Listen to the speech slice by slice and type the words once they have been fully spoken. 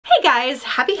guys,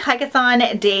 happy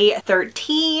Hikeathon day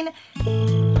 13.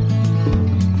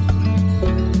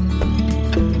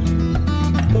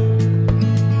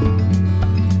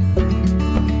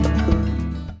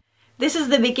 This is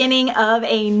the beginning of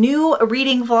a new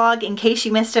reading vlog. In case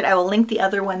you missed it, I will link the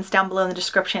other ones down below in the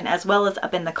description as well as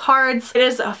up in the cards. It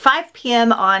is 5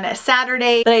 p.m. on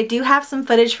Saturday, but I do have some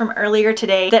footage from earlier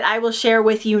today that I will share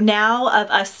with you now of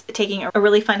us taking a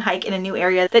really fun hike in a new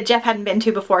area that Jeff hadn't been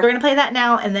to before. We're gonna play that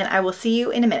now and then I will see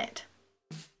you in a minute.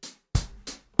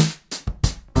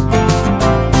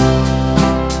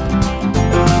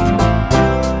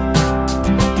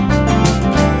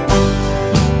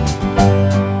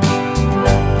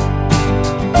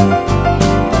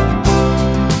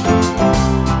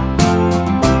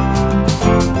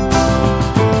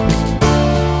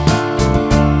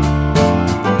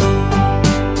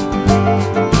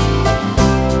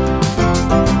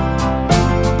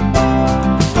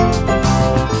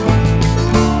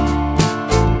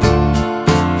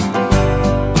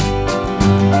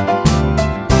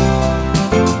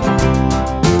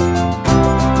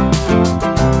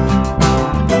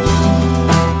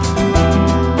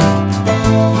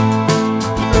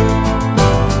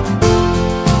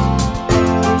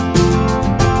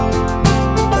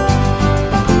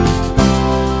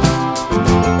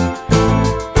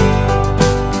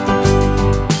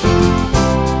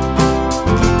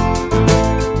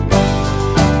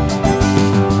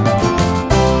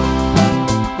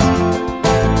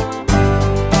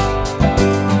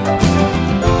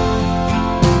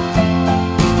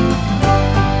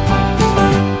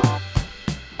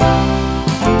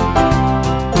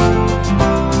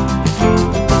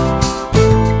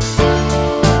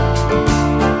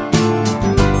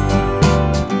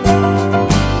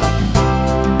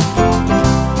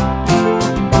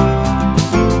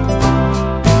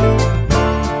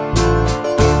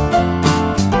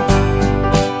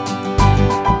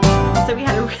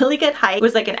 It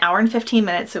was like an hour and 15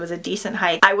 minutes. So it was a decent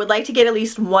hike. I would like to get at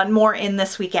least one more in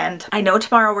this weekend. I know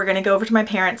tomorrow we're gonna go over to my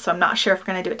parents, so I'm not sure if we're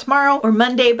gonna do it tomorrow or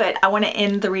Monday, but I want to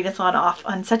end the readathon off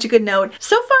on such a good note.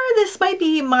 So far, this might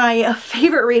be my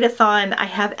favorite readathon I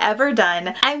have ever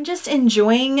done. I'm just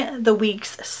enjoying the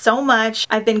weeks so much.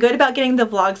 I've been good about getting the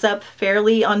vlogs up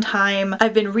fairly on time.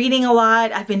 I've been reading a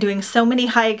lot. I've been doing so many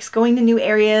hikes, going to new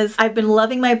areas. I've been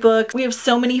loving my book. We have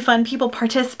so many fun people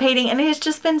participating and it's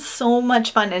just been so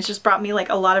much fun. It's just brought me like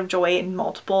a lot of joy in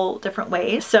multiple different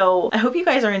ways. So I hope you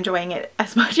guys are enjoying it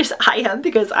as much as I am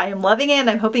because I am loving it and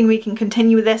I'm hoping we can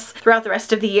continue this throughout the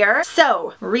rest of the year.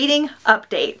 So reading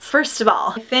updates. First of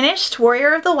all, I finished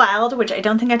Warrior of the Wild, which I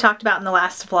don't think I talked about in the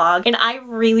last vlog, and I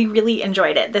really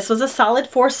enjoyed it. This was a solid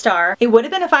 4-star. It would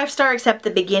have been a 5-star except the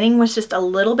beginning was just a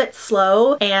little bit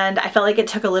slow and I felt like it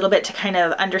took a little bit to kind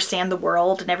of understand the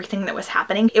world and everything that was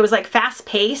happening. It was like fast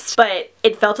paced, but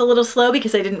it felt a little slow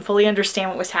because I didn't fully understand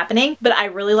what was happening, but I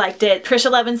really liked it. Trisha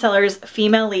Levenseller's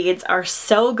female leads are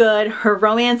so good. Her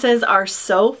romances are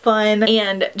so fun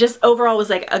and just overall was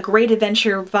like a great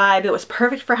adventure vibe. It was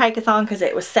perfect for Hikeathon because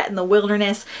it was set in the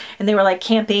wilderness and they were like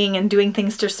camping and doing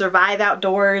things to survive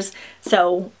outdoors.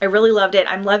 So I really loved it.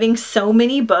 I'm loving so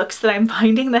many books that I'm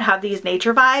finding that have these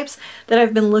nature vibes that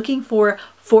I've been looking for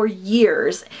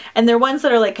years, and they're ones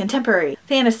that are like contemporary,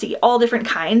 fantasy, all different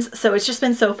kinds. So it's just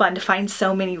been so fun to find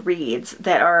so many reads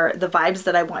that are the vibes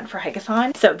that I want for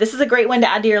Hikeathon. So this is a great one to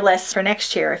add to your list for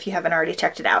next year if you haven't already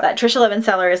checked it out. Trisha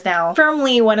Levenseller is now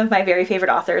firmly one of my very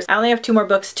favorite authors. I only have 2 more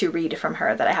books to read from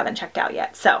her that I haven't checked out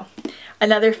yet. So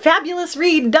another fabulous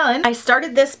read done. I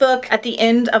started this book at the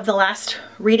end of the last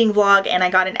reading vlog and I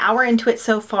got an hour into it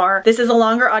so far. This is a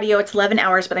longer audio, it's 11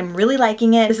 hours, but I'm really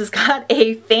liking it. This has got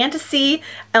a fantasy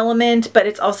element, but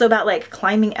it's also about like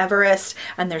climbing Everest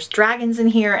and there's dragons in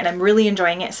here and I'm really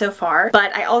enjoying it so far.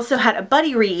 But I also had a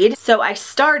buddy read. So I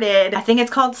started, I think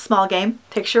it's called Small Game,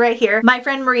 picture right here. My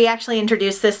friend Marie actually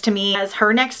introduced this to me as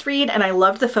her next read and I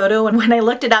loved the photo, and when I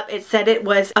looked it up it said it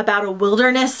was about a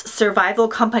wilderness survival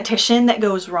competition that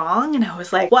goes wrong, and I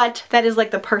was like, what? That is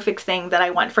like the perfect thing that I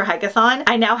want for Hikeathon.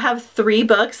 I now have 3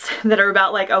 books that are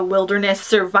about like a wilderness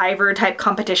survivor type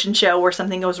competition show where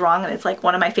something goes wrong, and it's like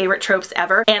one of my favorite tropes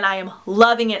ever and I am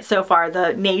loving it so far.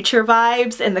 The nature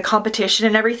vibes and the competition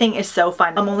and everything is so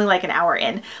fun. I'm only like an hour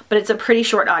in, but it's a pretty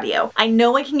short audio. I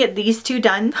know I can get these 2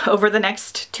 done over the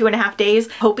next 2.5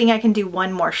 days, hoping I can do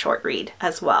 1 more short read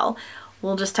as well.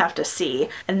 We'll just have to see.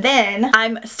 And then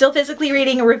I'm still physically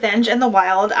reading Revenge in the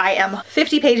Wild. I am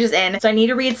 50 pages in, so I need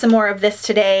to read some more of this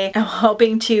today. I'm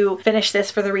hoping to finish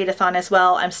this for the readathon as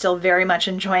well. I'm still very much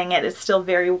enjoying it. It's still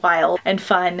very wild and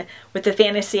fun with the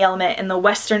fantasy element and the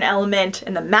Western element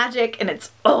and the magic, and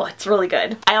it's really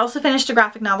good. I also finished a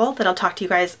graphic novel that I'll talk to you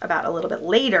guys about a little bit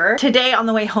later. Today on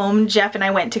the way home, Jeff and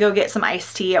I went to go get some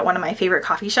iced tea at one of my favorite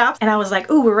coffee shops, and I was like,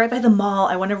 ooh, we're right by the mall.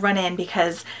 I want to run in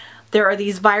because there are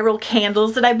these viral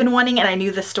candles that I've been wanting, and I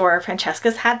knew the store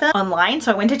Francesca's had them online,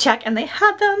 so I went to check and they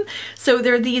had them. So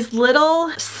they're these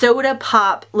little soda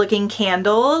pop looking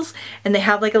candles, and they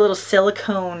have like a little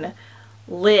silicone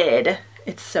lid.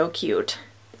 It's so cute.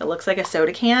 It looks like a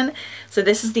soda can. So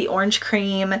this is the orange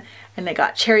cream, and I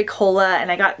got cherry cola,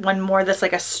 and I got one more that's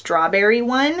like a strawberry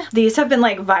one. These have been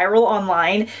like viral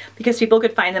online because people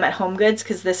could find them at Home Goods,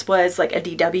 because this was like a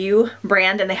DW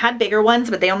brand, and they had bigger ones,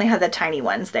 but they only had the tiny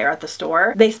ones there at the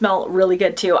store. They smell really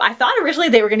good too. I thought originally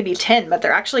they were going to be tin, but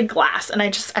they're actually glass, and I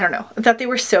don't know. I thought they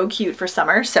were so cute for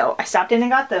summer, so I stopped in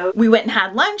and got those. We went and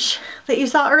had lunch that you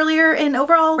saw earlier, and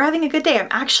overall we're having a good day. I'm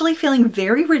actually feeling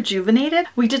very rejuvenated.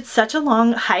 We did such a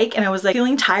long hike, and I was like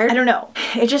feeling tired. I don't know.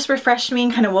 It just refreshed me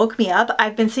and kind of woke me up.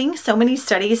 I've been seeing so many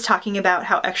studies talking about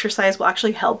how exercise will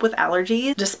actually help with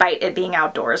allergies, despite it being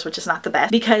outdoors, which is not the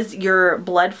best, because your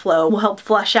blood flow will help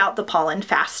flush out the pollen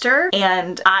faster.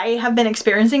 And I have been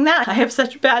experiencing that. I have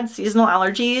such bad seasonal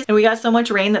allergies, and we got so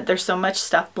much rain that there's so much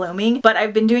stuff blooming, but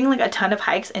I've been doing like a ton of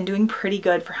hikes and doing pretty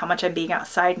good for how much I'm being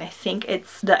outside, and I think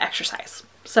it's the exercise.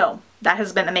 So that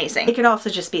has been amazing. It could also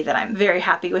just be that I'm very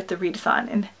happy with the readathon,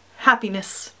 and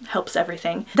happiness helps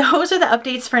everything. Those are the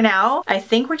updates for now. I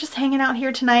think we're just hanging out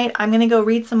here tonight. I'm gonna go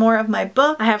read some more of my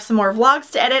book. I have some more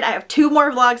vlogs to edit. I have 2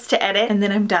 more vlogs to edit, and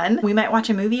then I'm done. We might watch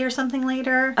a movie or something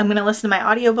later. I'm gonna listen to my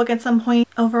audiobook at some point.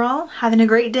 Overall, having a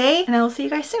great day, and I will see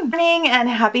you guys soon. Good morning and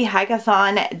happy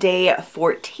HIKEATHON day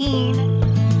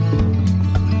 14.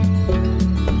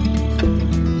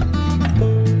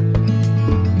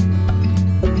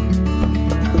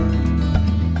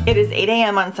 It is 8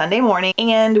 a.m. on Sunday morning,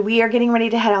 and we are getting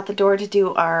ready to head out the door to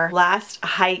do our last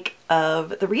hike of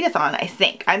the readathon, I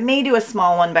think. I may do a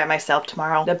small one by myself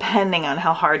tomorrow, depending on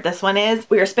how hard this one is.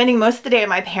 We are spending most of the day at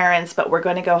my parents', but we're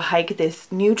going to go hike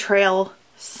this new trail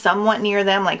somewhat near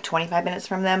them, like 25 minutes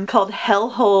from them, called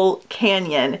Hellhole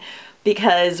Canyon.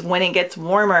 Because when it gets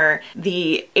warmer,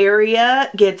 the area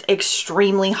gets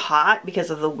extremely hot because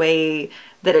of the way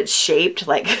that it's shaped,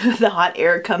 like the hot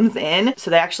air comes in. So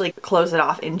they actually close it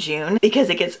off in June because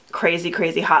it gets crazy,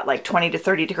 crazy hot, like 20 to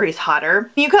 30 degrees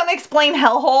hotter. Can you come explain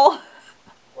Hellhole?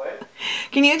 What?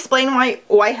 Can you explain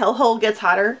why Hellhole gets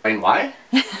hotter? Explain why?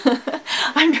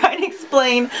 I'm trying to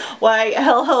explain why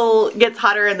Hellhole gets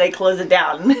hotter and they close it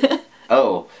down.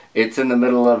 Oh, it's in the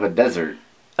middle of a desert.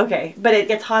 Okay, but it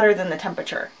gets hotter than the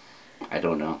temperature. I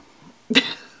don't know.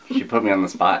 You put me on the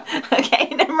spot.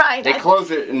 Okay, never mind. They close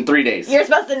it in 3 days. You're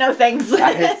supposed to know things.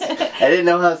 I didn't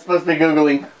know how I was supposed to be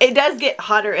Googling. It does get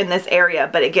hotter in this area,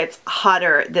 but it gets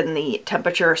hotter than the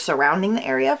temperature surrounding the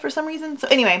area for some reason. So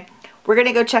anyway, we're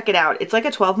gonna go check it out. It's like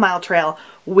a 12-mile trail.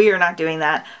 We're not doing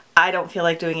that. I don't feel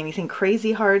like doing anything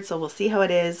crazy hard, so we'll see how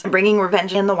it is. I'm bringing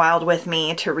Revenge in the Wild with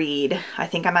me to read. I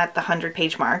think I'm at the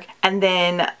 100-page mark. And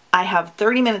then I have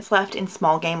 30 minutes left in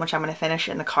Small Game, which I'm going to finish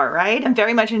in the car ride. I'm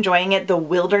very much enjoying it. The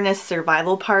wilderness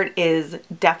survival part is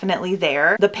definitely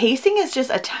there. The pacing is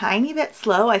just a tiny bit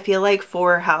slow, I feel like,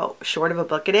 for how short of a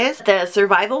book it is. The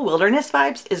survival wilderness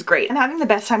vibes is great. I'm having the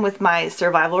best time with my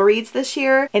survival reads this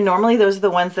year, and normally those are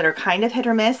the ones that are kind of hit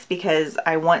or miss because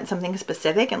I want something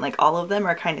specific, and like all of them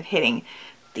are kind of hitting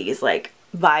these like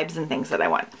vibes and things that I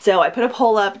want. So I put a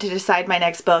poll up to decide my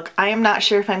next book. I am not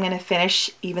sure if I'm going to finish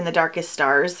Even the Darkest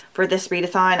Stars for this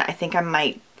readathon. I think I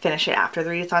might finish it after the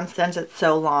readathon since it's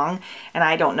so long, and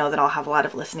I don't know that I'll have a lot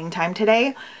of listening time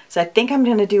today. So I think I'm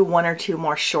going to do 1 or 2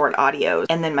 more short audios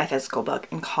and then my physical book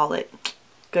and call it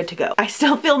good to go. I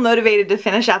still feel motivated to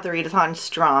finish out the readathon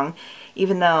strong,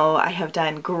 even though I have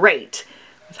done great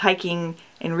with hiking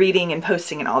and reading and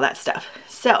posting and all that stuff.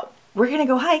 So we're going to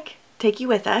go hike, take you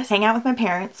with us, hang out with my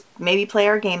parents, maybe play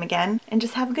our game again, and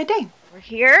just have a good day. We're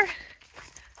here,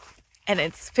 and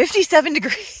it's 57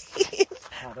 degrees.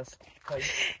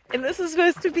 And this is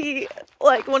supposed to be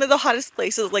like one of the hottest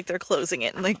places, like they're closing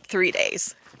it in like 3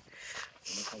 days.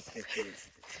 I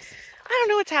don't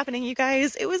know what's happening, you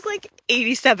guys. It was like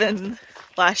 87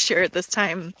 last year at this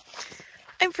time.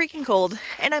 I'm freaking cold,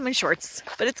 and I'm in shorts,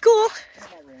 but it's cool.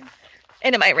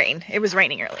 And it might rain. It was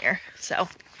raining earlier, so.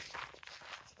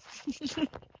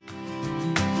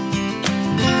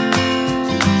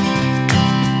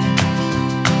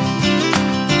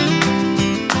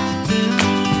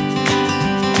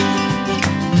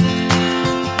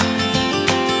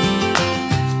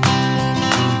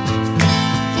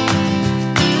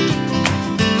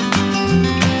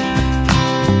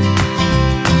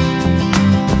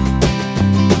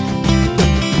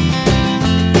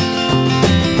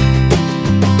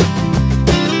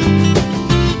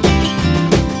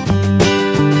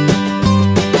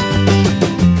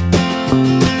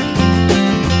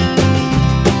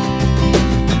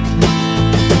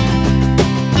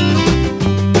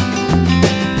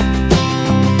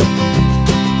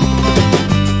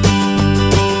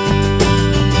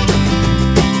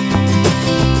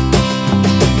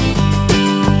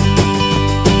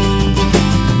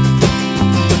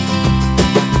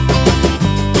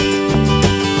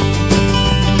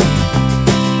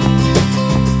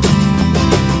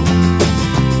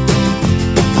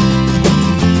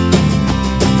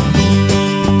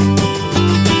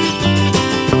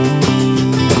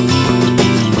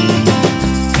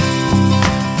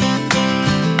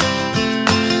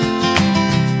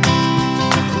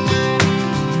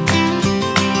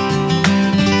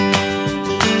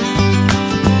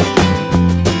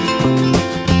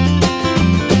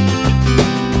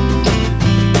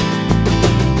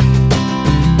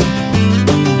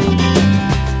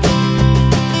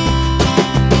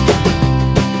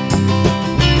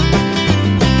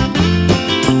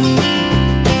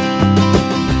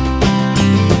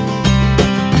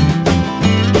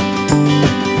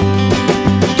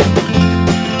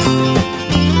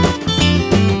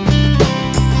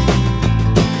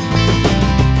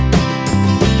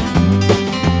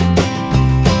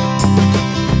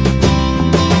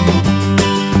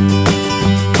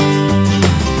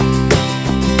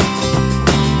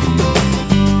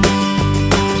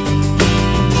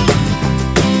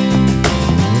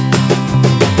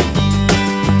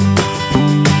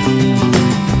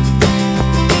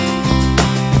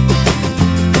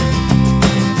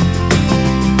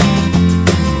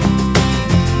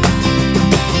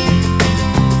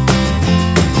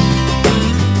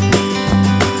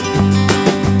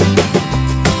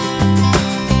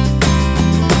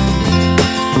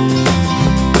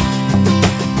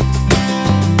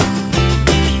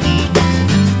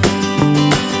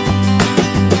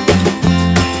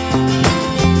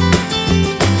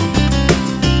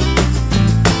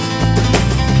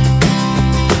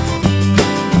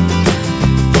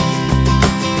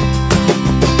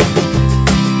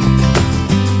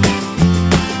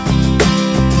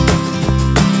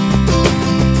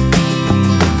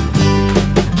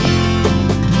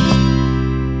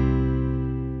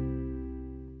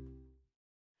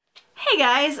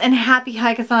 and happy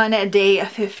hike-a-thon day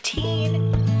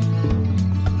 15.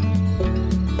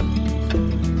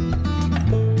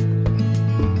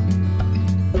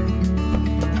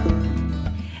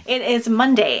 It is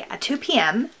Monday at 2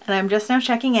 p.m. and I'm just now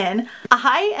checking in.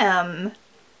 I am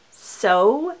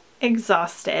so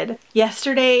exhausted.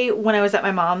 Yesterday when I was at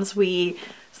my mom's, we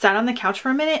sat on the couch for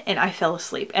a minute and I fell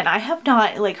asleep. And I have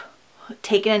not like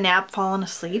taken a nap, fallen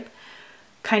asleep,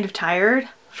 kind of tired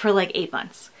for like 8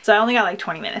 months. So I only got like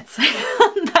 20 minutes.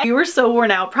 We were so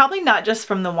worn out, probably not just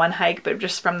from the one hike, but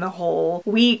just from the whole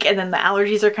week, and then the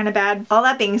allergies are kind of bad. All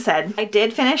that being said, I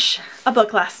did finish a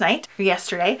book last night, or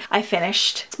yesterday. I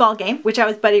finished Small Game, which I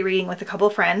was buddy reading with a couple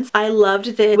friends. I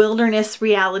loved the wilderness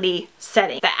reality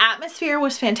setting. The atmosphere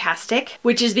was fantastic,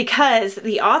 which is because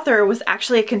the author was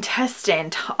actually a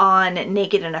contestant on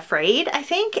Naked and Afraid, I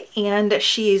think, and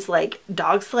she's like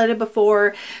dog sledded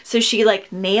before, so she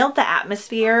like nailed the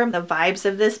atmosphere, the vibes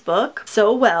of this book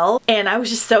so well, and I was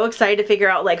just so excited to figure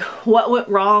out like what went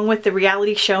wrong with the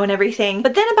reality show and everything.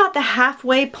 But then about the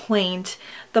halfway point,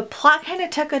 the plot kind of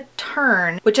took a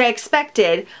turn, which I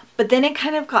expected, but then it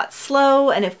kind of got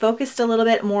slow and it focused a little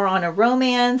bit more on a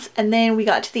romance, and then we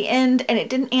got to the end and it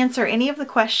didn't answer any of the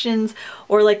questions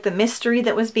or like the mystery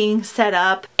that was being set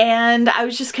up, and I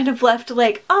was just kind of left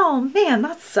like, oh man,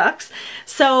 that sucks.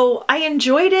 So I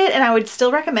enjoyed it and I would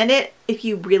still recommend it if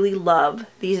you really love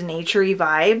these naturey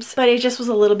vibes, but it just was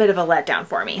a little bit of a letdown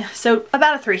for me. So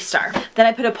about a 3-star. Then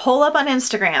I put a poll up on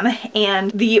Instagram and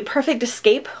The Perfect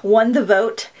Escape won the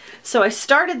vote. So I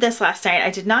started this last night.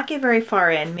 I did not get very far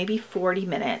in, maybe 40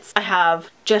 minutes. I have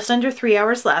just under 3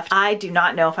 hours left. I do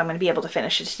not know if I'm going to be able to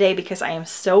finish it today because I am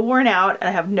so worn out and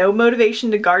I have no motivation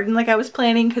to garden like I was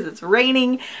planning because it's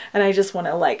raining and I just want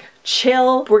to like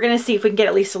chill. We're going to see if we can get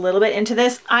at least a little bit into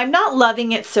this. I'm not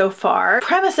loving it so far. The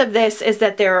premise of this is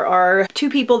that there are 2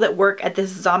 people that work at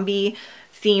this zombie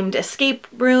themed escape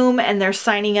room and they're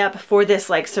signing up for this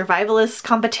like survivalist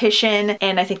competition,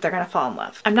 and I think they're gonna fall in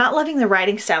love. I'm not loving the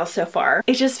writing style so far.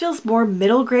 It just feels more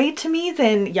middle grade to me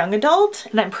than young adult,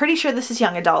 and I'm pretty sure this is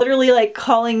young adult. Literally like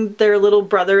calling their little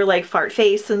brother like fart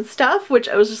face and stuff, which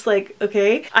I was just like,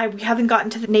 okay. I haven't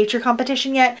gotten to the nature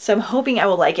competition yet, so I'm hoping I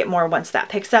will like it more once that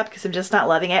picks up because I'm just not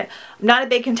loving it. I'm not a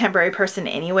big contemporary person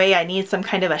anyway. I need some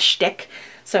kind of a shtick.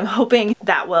 So I'm hoping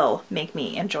that will make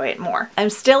me enjoy it more. I'm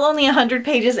still only 100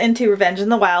 pages into Revenge in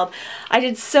the Wild. I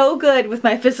did so good with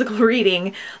my physical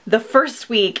reading the first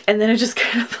week and then it just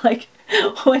kind of like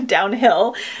went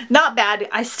downhill. Not bad.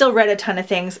 I still read a ton of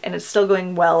things and it's still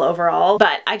going well overall,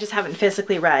 but I just haven't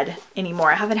physically read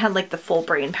anymore. I haven't had like the full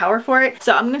brain power for it.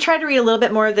 So I'm going to try to read a little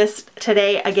bit more of this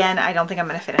today. Again, I don't think I'm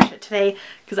going to finish it today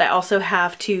because I also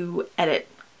have to edit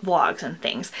vlogs and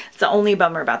things. It's the only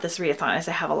bummer about this readathon is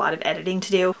I have a lot of editing to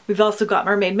do. We've also got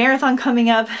Mermaid Marathon coming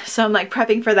up, so I'm like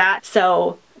prepping for that.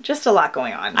 So just a lot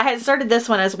going on. I had started this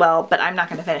one as well, but I'm not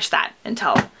going to finish that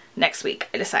until next week.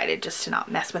 I decided just to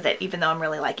not mess with it, even though I'm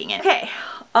really liking it. Okay,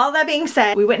 all that being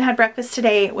said, we went and had breakfast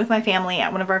today with my family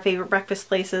at one of our favorite breakfast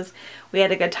places. We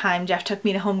had a good time. Jeff took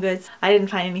me to Home Goods. I didn't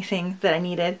find anything that I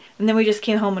needed. And then we just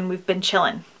came home and we've been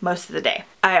chilling most of the day.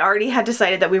 I already had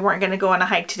decided that we weren't going to go on a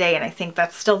hike today, and I think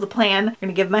that's still the plan. I'm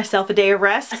going to give myself a day of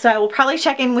rest. So I will probably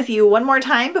check in with you one more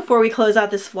time before we close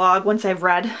out this vlog once I've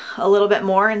read a little bit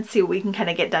more and see what we can kind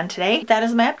of get done today. That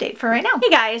is my update for right now. Hey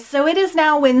guys, so it is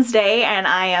now Wednesday and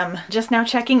I am just now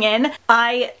checking in.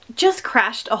 I just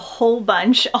crashed a whole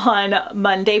bunch on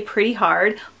Monday pretty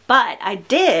hard. But I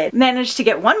did manage to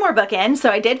get one more book in, so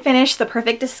I did finish The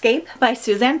Perfect Escape by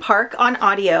Suzanne Park on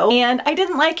audio, and I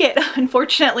didn't like it.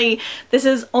 Unfortunately, this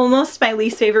is almost my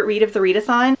least favorite read of the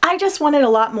readathon. I just wanted a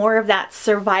lot more of that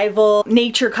survival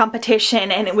nature competition,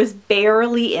 and it was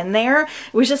barely in there.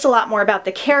 It was just a lot more about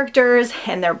the characters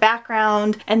and their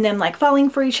background and them like falling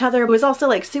for each other. It was also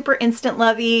like super instant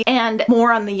lovey and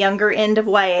more on the younger end of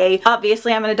YA.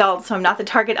 Obviously, I'm an adult, so I'm not the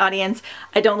target audience.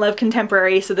 I don't love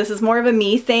contemporary, so this is more of a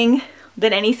me thing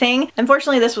than anything.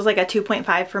 Unfortunately, this was like a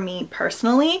 2.5 for me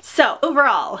personally. So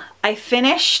overall, I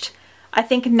finished, I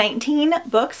think, 19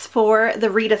 books for the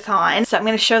readathon. So I'm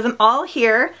going to show them all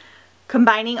here,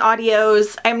 combining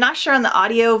audios. I'm not sure on the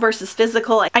audio versus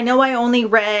physical. I know I only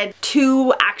read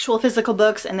 2 actual physical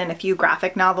books and then a few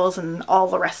graphic novels, and all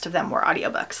the rest of them were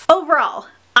audiobooks. Overall,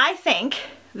 I think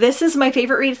This is my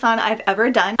favorite readathon I've ever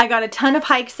done. I got a ton of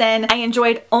hikes in. I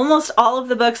enjoyed almost all of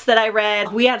the books that I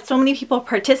read. We had so many people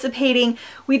participating.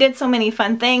 We did so many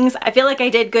fun things. I feel like I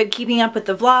did good keeping up with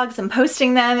the vlogs and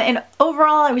posting them, and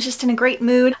overall I was just in a great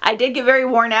mood. I did get very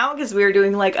worn out because we were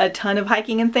doing like a ton of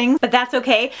hiking and things, but that's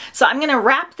okay. So I'm gonna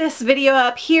wrap this video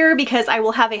up here because I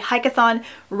will have a HIKEATHON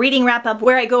reading wrap up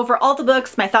where I go over all the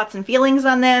books, my thoughts and feelings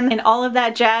on them, and all of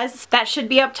that jazz. That should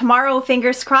be up tomorrow,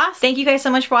 fingers crossed. Thank you guys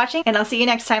so much for watching, and I'll see you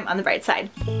next time on the bright side.